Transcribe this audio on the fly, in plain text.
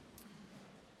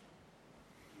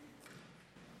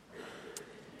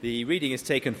The reading is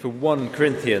taken from 1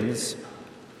 Corinthians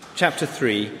chapter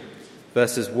 3,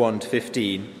 verses 1 to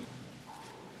 15.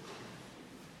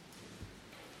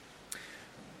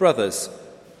 Brothers,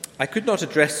 I could not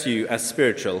address you as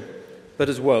spiritual, but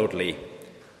as worldly,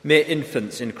 mere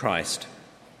infants in Christ.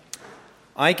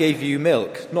 I gave you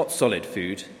milk, not solid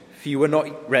food, for you were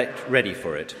not ready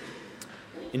for it.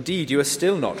 Indeed, you are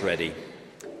still not ready.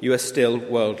 You are still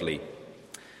worldly.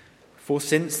 For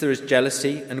since there is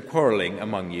jealousy and quarrelling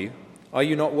among you, are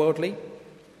you not worldly?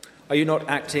 Are you not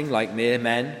acting like mere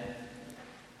men?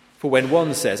 For when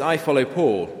one says, I follow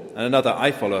Paul, and another,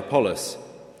 I follow Apollos,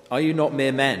 are you not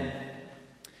mere men?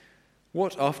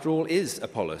 What, after all, is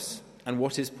Apollos, and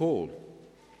what is Paul?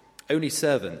 Only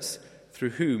servants, through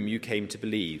whom you came to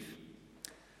believe.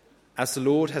 As the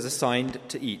Lord has assigned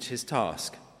to each his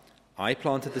task, I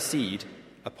planted the seed,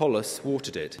 Apollos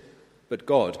watered it, but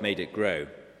God made it grow.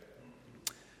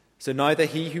 So neither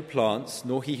he who plants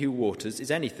nor he who waters is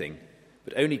anything,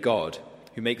 but only God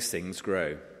who makes things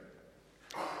grow.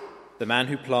 The man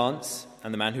who plants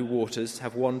and the man who waters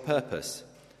have one purpose,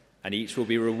 and each will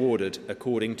be rewarded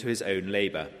according to his own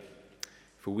labor.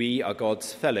 For we are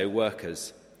God's fellow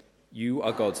workers. You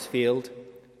are God's field,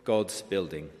 God's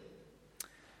building.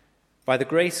 By the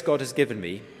grace God has given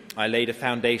me, I laid a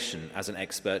foundation as an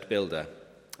expert builder,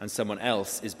 and someone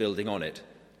else is building on it.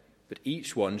 But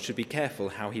each one should be careful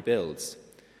how he builds.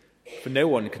 For no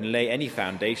one can lay any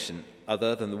foundation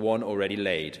other than the one already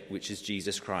laid, which is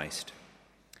Jesus Christ.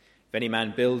 If any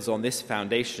man builds on this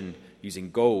foundation using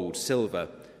gold, silver,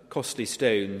 costly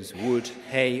stones, wood,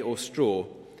 hay, or straw,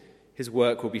 his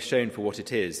work will be shown for what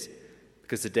it is,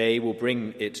 because the day will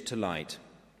bring it to light.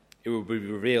 It will be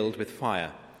revealed with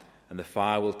fire, and the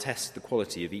fire will test the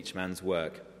quality of each man's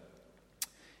work.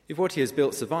 If what he has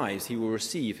built survives, he will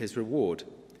receive his reward.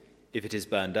 If it is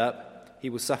burned up, he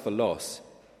will suffer loss.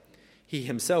 He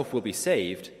himself will be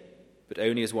saved, but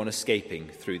only as one escaping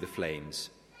through the flames.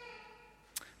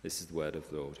 This is the word of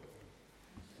the Lord.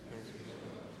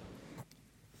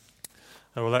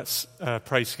 Well, let's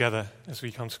pray together as we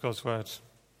come to God's word.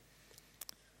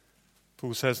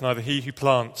 Paul says, neither he who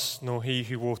plants nor he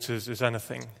who waters is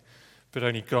anything, but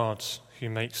only God who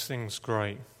makes things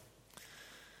grow.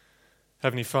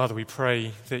 Heavenly Father, we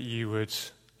pray that you would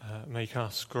make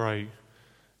us grow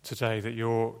today, that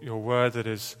your word that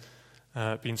has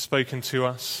been spoken to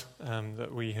us,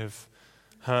 that we have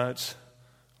heard,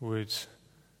 would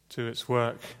do its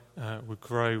work, would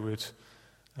grow, would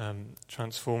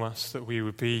transform us, that we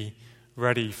would be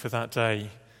ready for that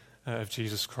day of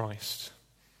Jesus Christ.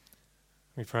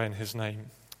 We pray in his name.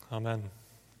 Amen.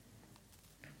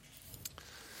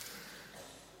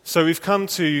 So we've come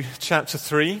to chapter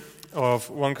 3 of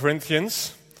 1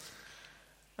 Corinthians,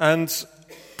 and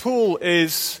Paul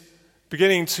is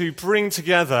beginning to bring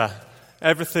together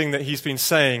everything that he's been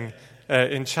saying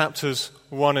in chapters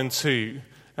 1 and 2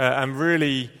 and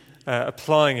really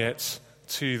applying it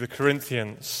to the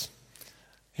Corinthians.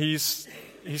 He's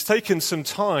taken some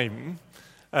time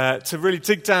to really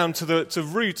dig down to the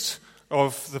root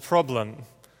of the problem,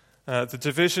 the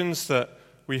divisions that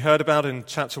we heard about in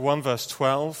chapter 1, verse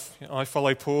 12. I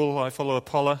follow Paul, I follow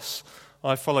Apollos,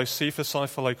 I follow Cephas, I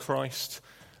follow Christ.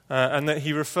 And that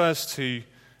he refers to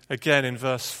again in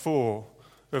verse 4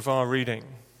 of our reading.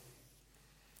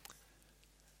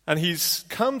 And he's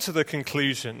come to the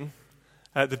conclusion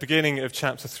at the beginning of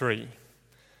chapter 3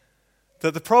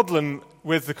 that the problem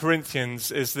with the Corinthians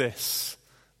is this: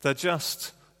 they're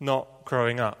just not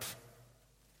growing up.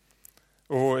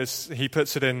 Or as he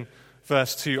puts it in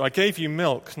verse 2, I gave you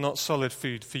milk, not solid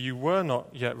food, for you were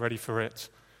not yet ready for it.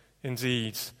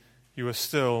 Indeed, you are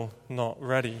still not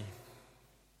ready.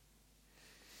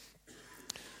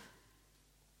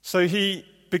 So he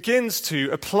begins to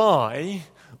apply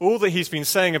all that he's been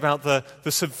saying about the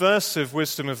subversive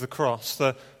wisdom of the cross,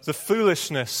 the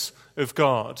foolishness of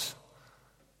God.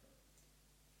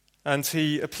 And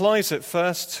he applies it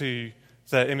first to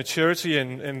their immaturity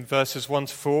in verses 1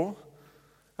 to 4,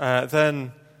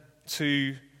 then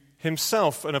to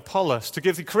himself and Apollos, to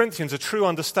give the Corinthians a true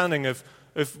understanding of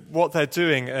what they're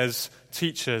doing as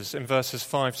teachers in verses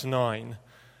 5 to 9.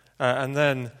 And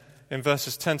then in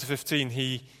verses 10 to 15,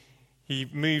 he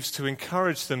moves to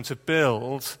encourage them to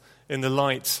build in the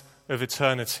light of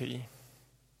eternity.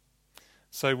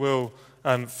 So we'll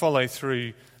follow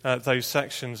through those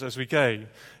sections as we go.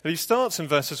 But he starts in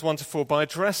verses 1 to 4 by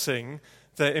addressing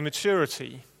their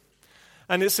immaturity.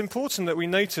 And it's important that we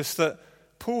notice that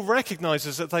Paul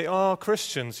recognizes that they are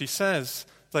Christians. He says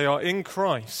they are in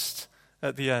Christ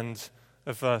at the end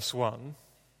of verse 1.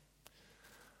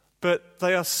 But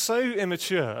they are so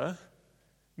immature,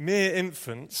 mere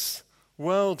infants,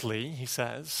 worldly, he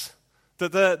says,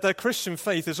 that their Christian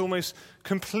faith is almost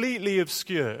completely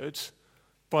obscured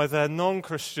by their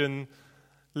non-Christian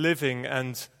living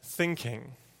and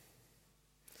thinking.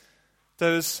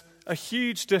 There's a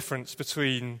huge difference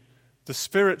between the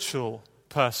spiritual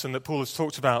person that Paul has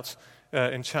talked about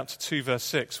in chapter 2, verse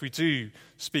 6. We do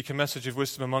speak a message of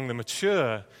wisdom among the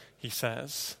mature, he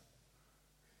says,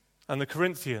 and the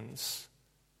Corinthians,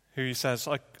 who he says,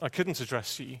 I couldn't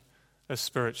address you as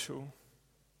spiritual.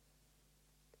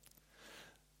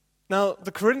 Now,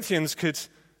 the Corinthians could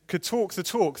talk the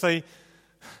talk.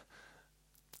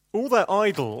 All their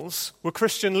idols were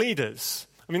Christian leaders.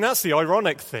 I mean, that's the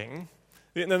ironic thing.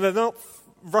 They're not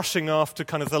rushing after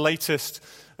kind of the latest,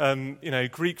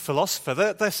 Greek philosopher.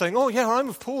 They're saying, oh yeah, I'm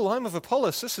of Paul, I'm of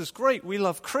Apollos. This is great. We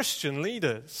love Christian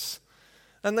leaders.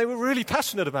 And they were really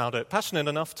passionate about it, passionate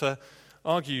enough to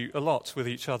argue a lot with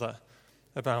each other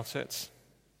about it.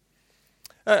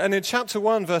 And in chapter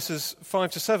 1, verses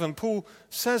 5 to 7, Paul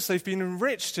says they've been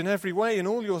enriched in every way in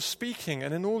all your speaking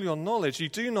and in all your knowledge. You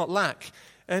do not lack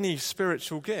any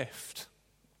spiritual gift.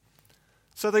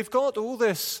 So they've got all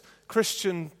this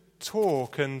Christian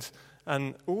talk and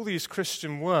all these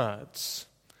Christian words,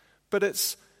 but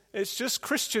it's just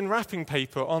Christian wrapping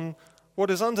paper on what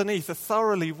is underneath a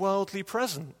thoroughly worldly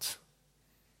present.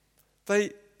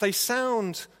 They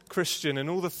sound Christian in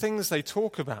all the things they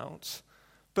talk about,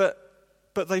 but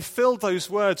they filled those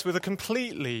words with a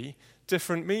completely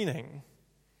different meaning.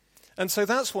 And so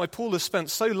that's why Paul has spent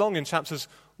so long in chapters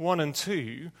 1 and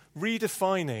 2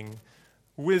 redefining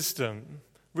wisdom,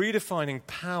 redefining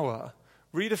power,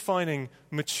 redefining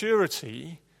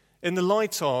maturity in the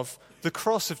light of the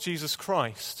cross of Jesus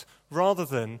Christ, rather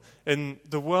than in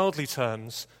the worldly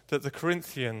terms that the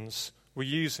Corinthians were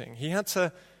using. He had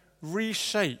to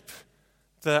reshape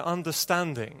their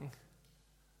understanding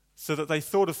so that they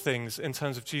thought of things in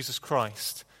terms of Jesus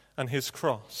Christ and his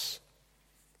cross.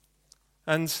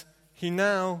 And he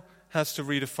now has to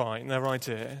redefine their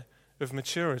idea of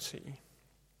maturity.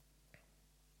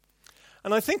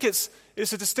 And I think it's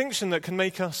a distinction that can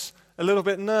make us a little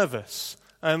bit nervous.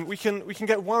 We can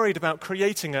get worried about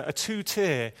creating a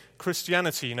two-tier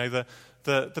Christianity,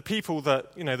 the people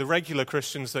that, the regular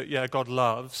Christians that, God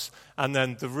loves, and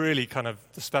then the really kind of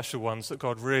the special ones that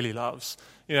God really loves.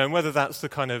 And whether that's the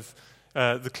kind of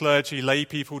the clergy, lay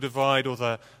people divide, or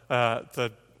the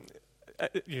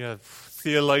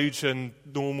theologian,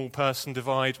 normal person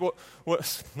divide.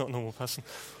 What? Not normal person.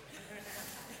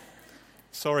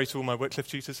 Sorry to all my Wycliffe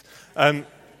tutors.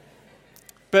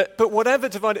 But whatever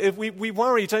divide, we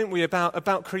worry, don't we,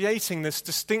 about creating this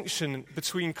distinction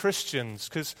between Christians,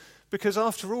 because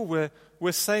after all,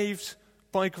 we're saved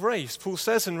by grace. Paul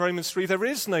says in Romans 3, there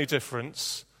is no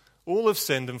difference. All have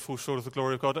sinned and fall short of the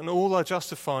glory of God, and all are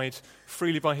justified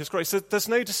freely by his grace. There's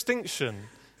no distinction,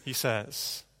 he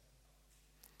says.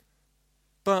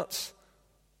 But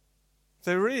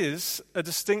there is a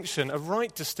distinction, a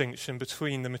right distinction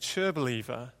between the mature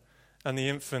believer and the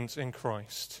infant in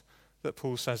Christ that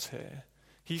Paul says here.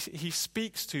 He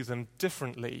speaks to them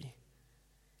differently.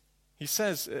 He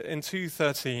says in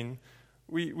 2:13,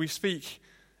 we speak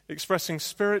expressing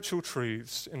spiritual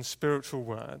truths in spiritual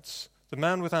words. The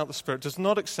man without the Spirit does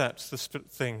not accept the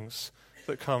things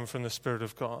that come from the Spirit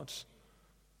of God.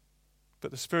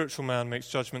 But the spiritual man makes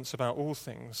judgments about all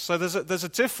things. So there's a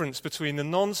difference between the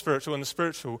non-spiritual and the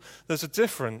spiritual. There's a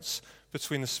difference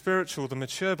between the spiritual, the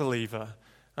mature believer,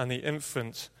 and the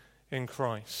infant in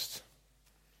Christ.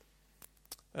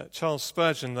 Charles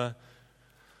Spurgeon, the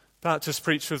Baptist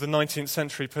preacher of the 19th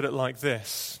century, put it like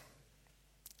this.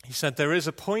 He said, there is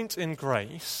a point in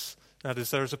grace, that is,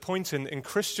 there is a point in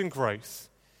Christian growth,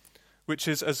 which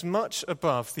is as much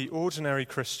above the ordinary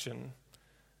Christian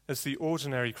as the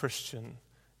ordinary Christian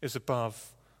is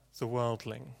above the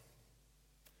worldling.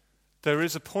 There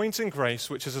is a point in grace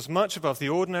which is as much above the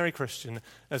ordinary Christian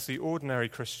as the ordinary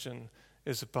Christian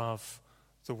is above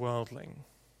the worldling.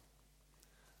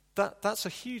 That's a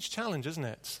huge challenge, isn't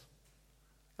it?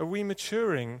 Are we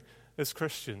maturing as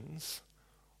Christians,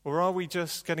 or are we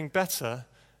just getting better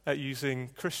at using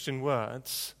Christian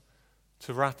words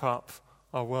to wrap up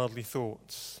our worldly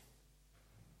thoughts?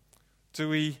 Do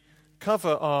we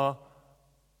cover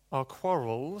our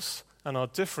quarrels and our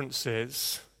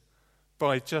differences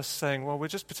by just saying, well, we're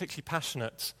just particularly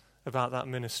passionate about that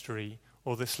ministry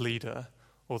or this leader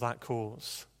or that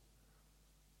cause?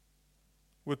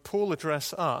 Would Paul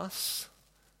address us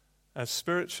as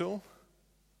spiritual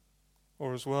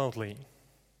or as worldly?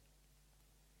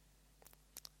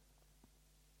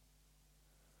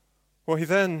 Well, he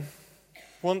then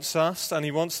wants us and he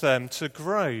wants them to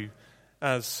grow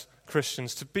as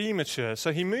Christians to be mature.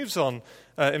 So he moves on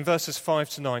in verses 5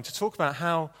 to 9 to talk about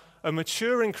how a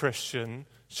maturing Christian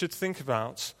should think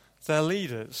about their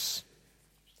leaders.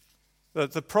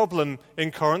 The problem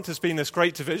in Corinth has been this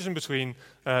great division between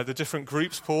the different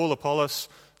groups, Paul, Apollos,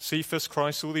 Cephas,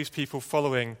 Christ, all these people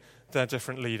following their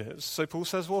different leaders. So Paul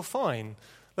says, well, fine,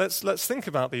 let's think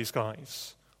about these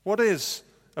guys. What is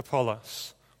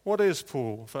Apollos? What is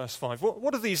Paul? Verse 5.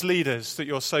 What are these leaders that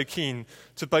you're so keen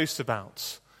to boast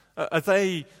about? Are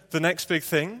they the next big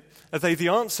thing? Are they the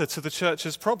answer to the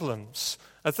church's problems?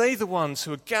 Are they the ones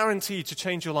who are guaranteed to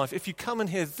change your life? If you come and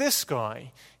hear this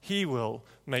guy, he will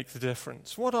make the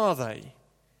difference. What are they?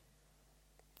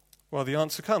 Well, the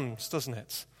answer comes, doesn't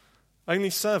it? Only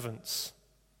servants.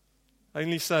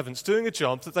 Only servants doing a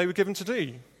job that they were given to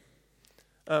do.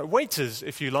 Waiters,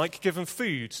 if you like, given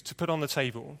food to put on the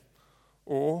table.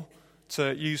 Or,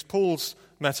 to use Paul's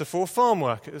metaphor, farm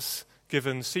workers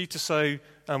given seed to sow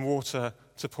and water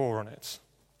to pour on it.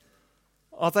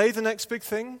 Are they the next big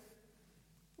thing?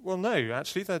 Well, no,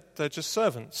 actually, they're just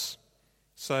servants.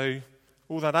 So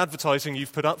all that advertising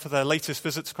you've put up for their latest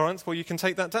visit to Corinth, well, you can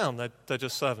take that down. They're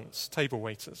just servants, table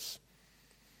waiters.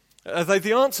 Are they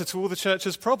the answer to all the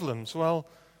church's problems? Well,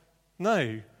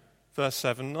 no. Verse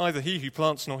 7, neither he who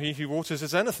plants nor he who waters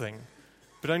is anything,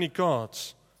 but only God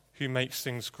who makes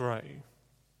things grow.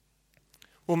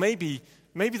 Well, maybe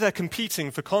they're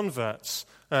competing for converts,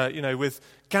 with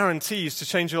guarantees to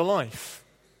change your life.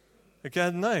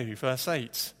 Again, no. Verse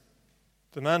 8,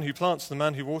 the man who plants and the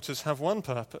man who waters have one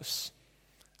purpose,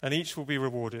 and each will be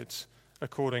rewarded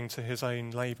according to his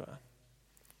own labor.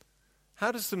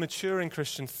 How does the maturing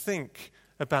Christian think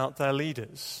about their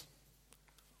leaders?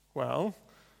 Well,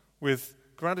 with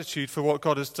gratitude for what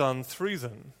God has done through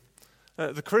them.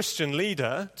 The Christian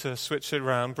leader, to switch it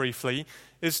around briefly,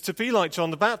 is to be like John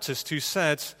the Baptist, who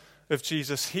said of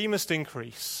Jesus, he must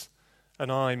increase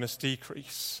and I must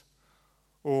decrease.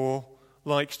 Or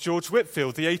like George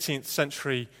Whitefield, the 18th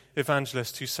century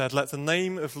evangelist, who said, let the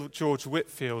name of George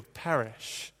Whitefield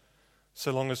perish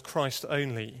so long as Christ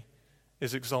only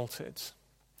is exalted.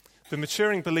 The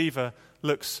maturing believer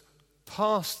looks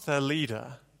past their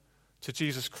leader to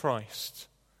Jesus Christ,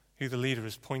 who the leader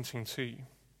is pointing to.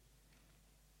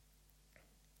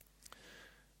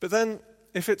 But then,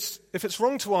 if it's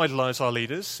wrong to idolize our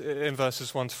leaders in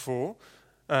verses 1 to 4,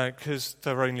 because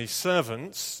they're only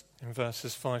servants in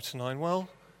verses 5 to 9, well,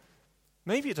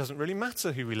 maybe it doesn't really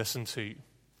matter who we listen to.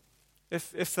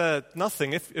 If they're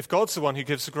nothing, if God's the one who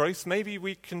gives the growth, maybe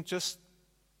we can just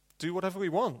do whatever we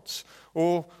want.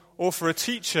 Or for a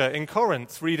teacher in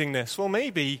Corinth reading this, well,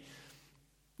 maybe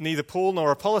neither Paul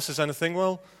nor Apollos is anything.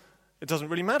 Well, it doesn't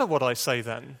really matter what I say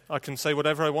then. I can say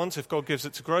whatever I want. If God gives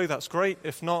it to grow, that's great.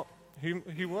 If not,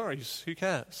 who worries? Who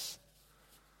cares?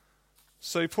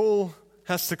 So Paul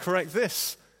has to correct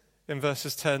this in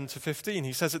verses 10 to 15.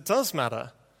 He says it does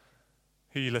matter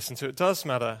who you listen to. It does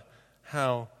matter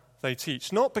how they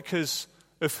teach. Not because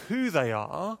of who they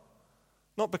are,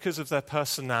 not because of their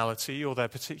personality or their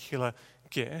particular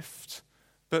gift,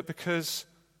 but because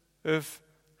of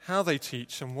how they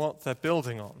teach and what they're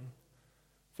building on.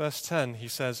 Verse 10, he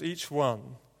says, each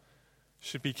one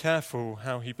should be careful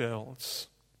how he builds.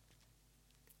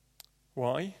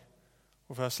 Why?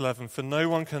 Well, verse 11, for no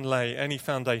one can lay any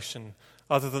foundation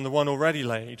other than the one already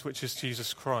laid, which is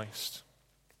Jesus Christ.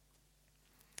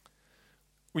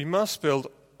 We must build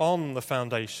on the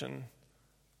foundation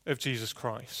of Jesus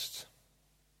Christ.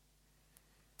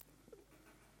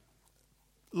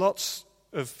 Lots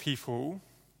of people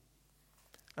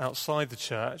outside the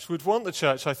church would want the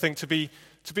church, I think, to be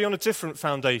on a different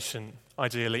foundation,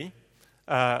 ideally.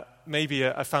 Maybe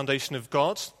a foundation of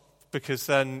God, because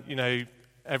then,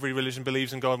 every religion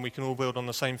believes in God and we can all build on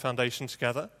the same foundation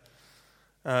together.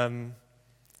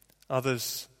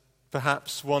 Others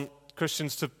perhaps want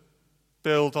Christians to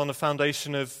build on a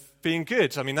foundation of being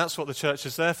good. I mean, that's what the church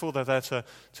is there for. They're there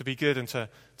to be good and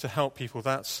to help people.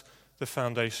 That's the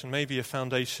foundation. Maybe a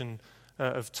foundation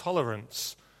of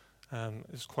tolerance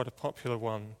is quite a popular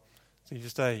one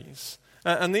these days.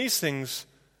 And these things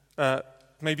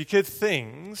may be good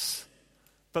things,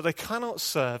 but they cannot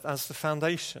serve as the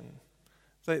foundation.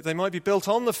 They might be built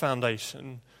on the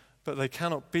foundation, but they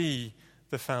cannot be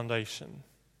the foundation.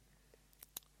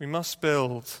 We must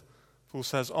build, Paul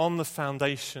says, on the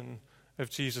foundation of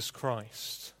Jesus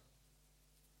Christ.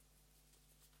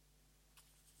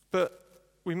 But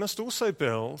we must also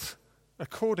build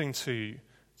according to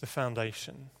the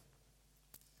foundation.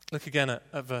 Look again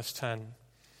at verse 10.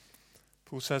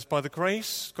 Paul says, by the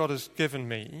grace God has given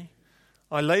me,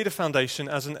 I laid a foundation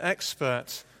as an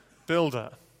expert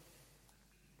builder.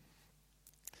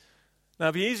 Now,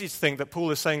 it'd be easy to think that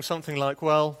Paul is saying something like,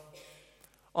 well,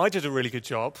 I did a really good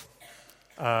job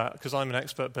because I'm an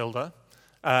expert builder,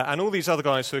 and all these other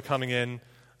guys who are coming in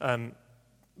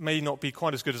may not be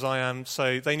quite as good as I am,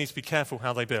 so they need to be careful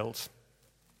how they build.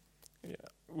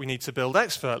 We need to build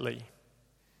expertly.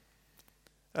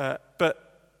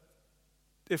 But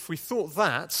if we thought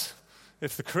that,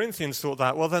 if the Corinthians thought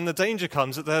that, well, then the danger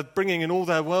comes that they're bringing in all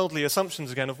their worldly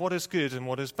assumptions again of what is good and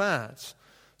what is bad.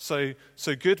 So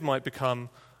good might become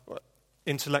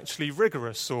intellectually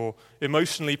rigorous or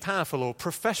emotionally powerful or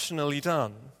professionally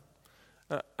done.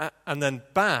 And then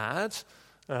bad,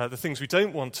 the things we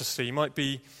don't want to see, might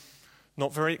be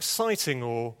not very exciting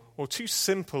or too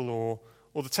simple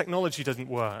or the technology doesn't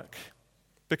work.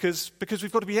 Because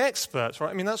we've got to be experts, right?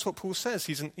 I mean, that's what Paul says.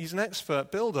 He's an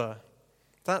expert builder.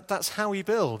 That's how he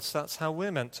builds. That's how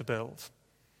we're meant to build.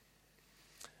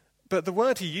 But the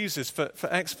word he uses for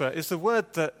expert is the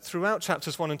word that throughout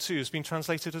chapters 1 and 2 has been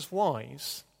translated as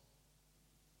wise.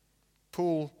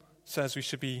 Paul says we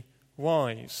should be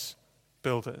wise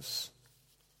builders.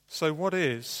 So what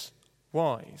is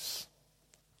wise?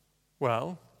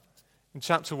 Well, in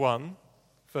chapter 1,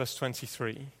 verse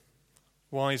 23,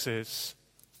 wise is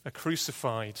a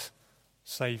crucified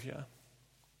Saviour.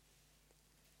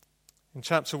 In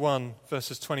chapter 1,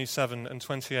 verses 27 and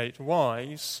 28,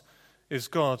 wise is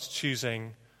God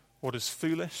choosing what is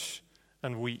foolish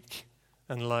and weak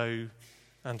and low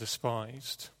and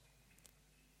despised.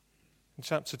 In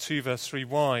chapter 2, verse 3,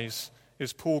 wise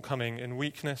is Paul coming in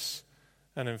weakness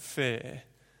and in fear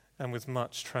and with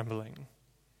much trembling,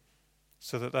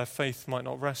 so that their faith might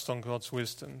not rest on God's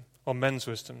wisdom, on men's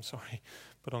wisdom,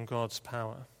 but on God's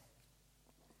power.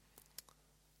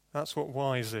 That's what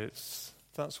wise is.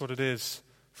 That's what it is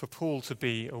for Paul to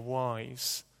be a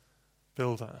wise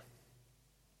builder.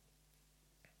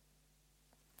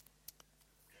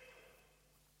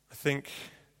 I think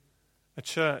a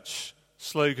church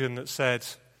slogan that said,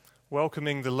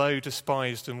 welcoming the low,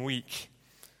 despised and weak,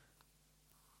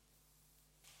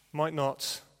 might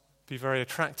not be very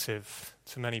attractive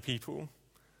to many people,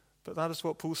 but that is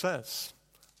what Paul says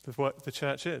what the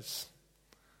church is.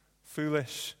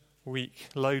 Foolish, weak,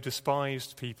 low,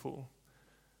 despised people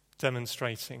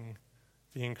demonstrating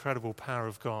the incredible power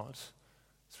of God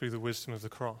through the wisdom of the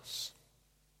cross.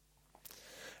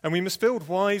 And we must build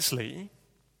wisely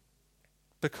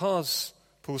because,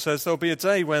 Paul says, there'll be a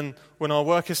day when our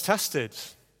work is tested.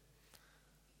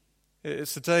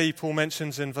 It's the day Paul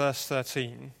mentions in verse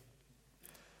 13,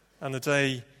 and the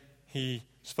day he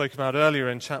spoke about earlier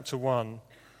in chapter 1,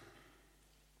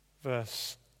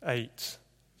 verse 8,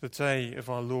 the day of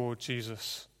our Lord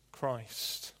Jesus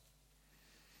Christ.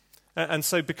 And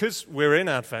so because we're in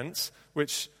Advent,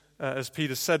 which, as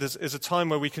Peter said, is a time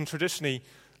where we can traditionally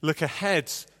look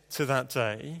ahead to that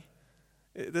day,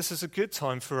 this is a good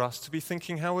time for us to be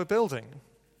thinking how we're building.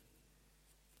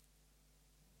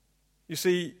 You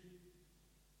see,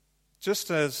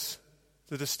 just as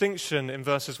the distinction in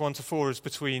verses 1 to 4 is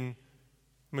between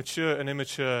mature and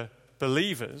immature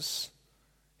believers,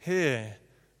 here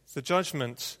the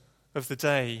judgment of the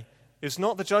day is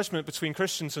not the judgment between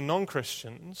Christians and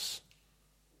non-Christians.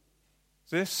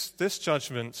 This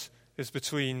judgment is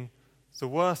between the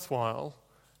worthwhile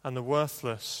and the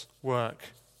worthless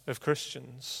work of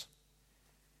Christians.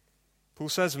 Paul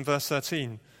says in verse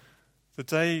 13, the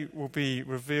day will be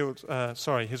revealed,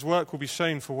 his work will be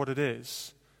shown for what it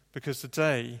is, because the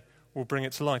day will bring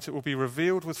it to light. It will be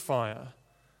revealed with fire,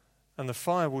 and the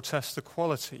fire will test the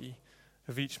quality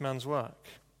of each man's work.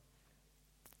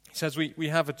 He says we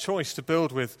have a choice to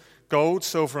build with gold,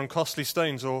 silver, and costly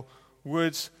stones, or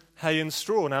wood, hay, and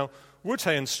straw. Now, wood,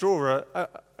 hay, and straw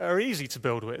are easy to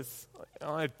build with.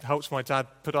 I helped my dad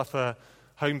put up a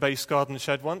home-based garden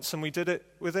shed once, and we did it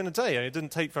within a day. It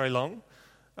didn't take very long,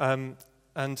 and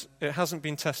it hasn't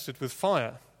been tested with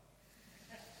fire.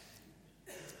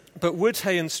 But wood,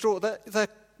 hay, and straw, they're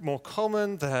more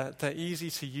common, they're easy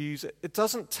to use. It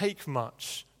doesn't take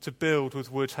much to build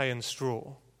with wood, hay, and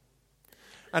straw.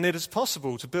 And it is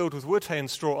possible to build with wood, hay, and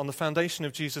straw on the foundation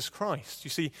of Jesus Christ.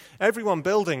 You see, everyone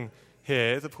building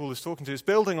here that Paul is talking to is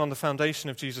building on the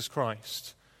foundation of Jesus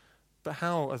Christ. But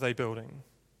how are they building?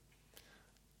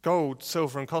 Gold,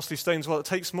 silver, and costly stones, well, it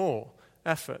takes more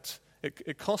effort.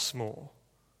 It costs more.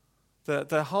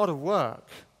 They're harder work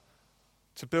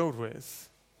to build with.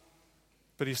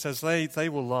 But he says they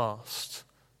will last.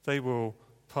 They will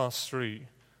pass through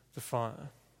the fire.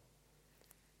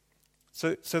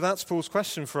 So that's Paul's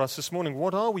question for us this morning.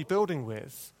 What are we building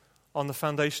with on the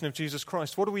foundation of Jesus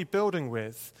Christ? What are we building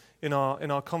with in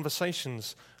our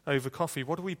conversations over coffee?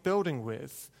 What are we building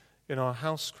with in our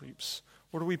house groups?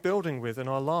 What are we building with in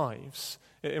our lives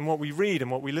in what we read and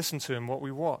what we listen to and what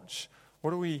we watch?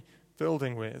 What are we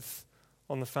building with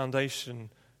on the foundation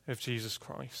of Jesus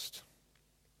Christ?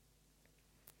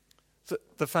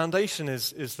 The foundation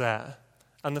is there,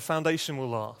 and the foundation will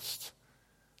last.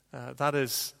 That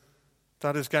is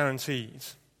guaranteed.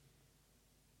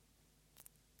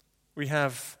 We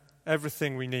have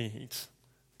everything we need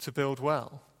to build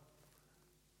well.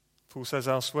 Paul says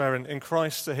elsewhere, in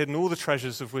Christ are hidden all the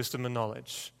treasures of wisdom and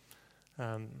knowledge.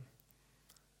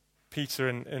 Peter,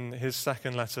 in his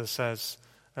second letter, says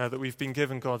that we've been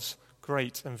given God's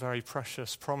great and very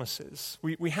precious promises.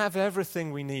 We have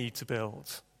everything we need to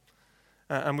build.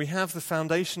 And we have the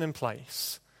foundation in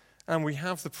place. And we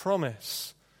have the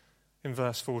promise, in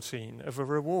verse 14, of a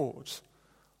reward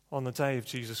on the day of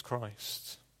Jesus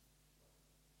Christ.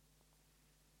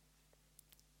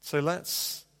 So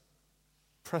let's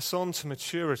press on to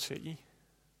maturity.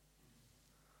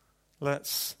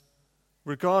 Let's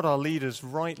regard our leaders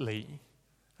rightly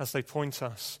as they point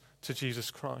us to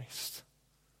Jesus Christ.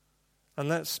 And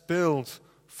let's build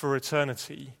for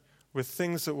eternity with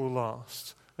things that will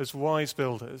last, as wise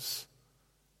builders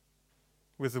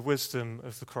with the wisdom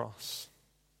of the cross.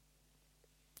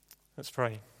 Let's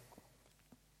pray.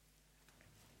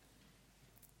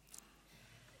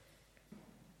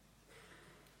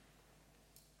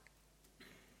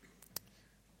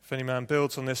 If any man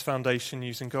builds on this foundation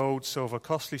using gold, silver,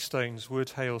 costly stones, wood,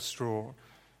 hail, straw,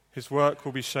 his work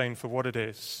will be shown for what it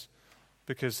is,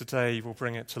 because the day will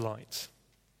bring it to light.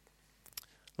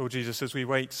 Lord Jesus, as we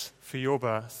wait for your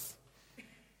birth,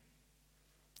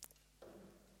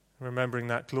 remembering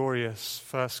that glorious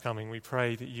first coming, we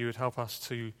pray that you would help us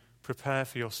to prepare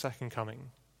for your second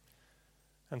coming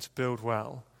and to build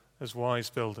well as wise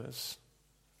builders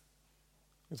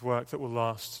with work that will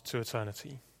last to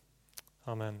eternity.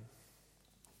 Amen.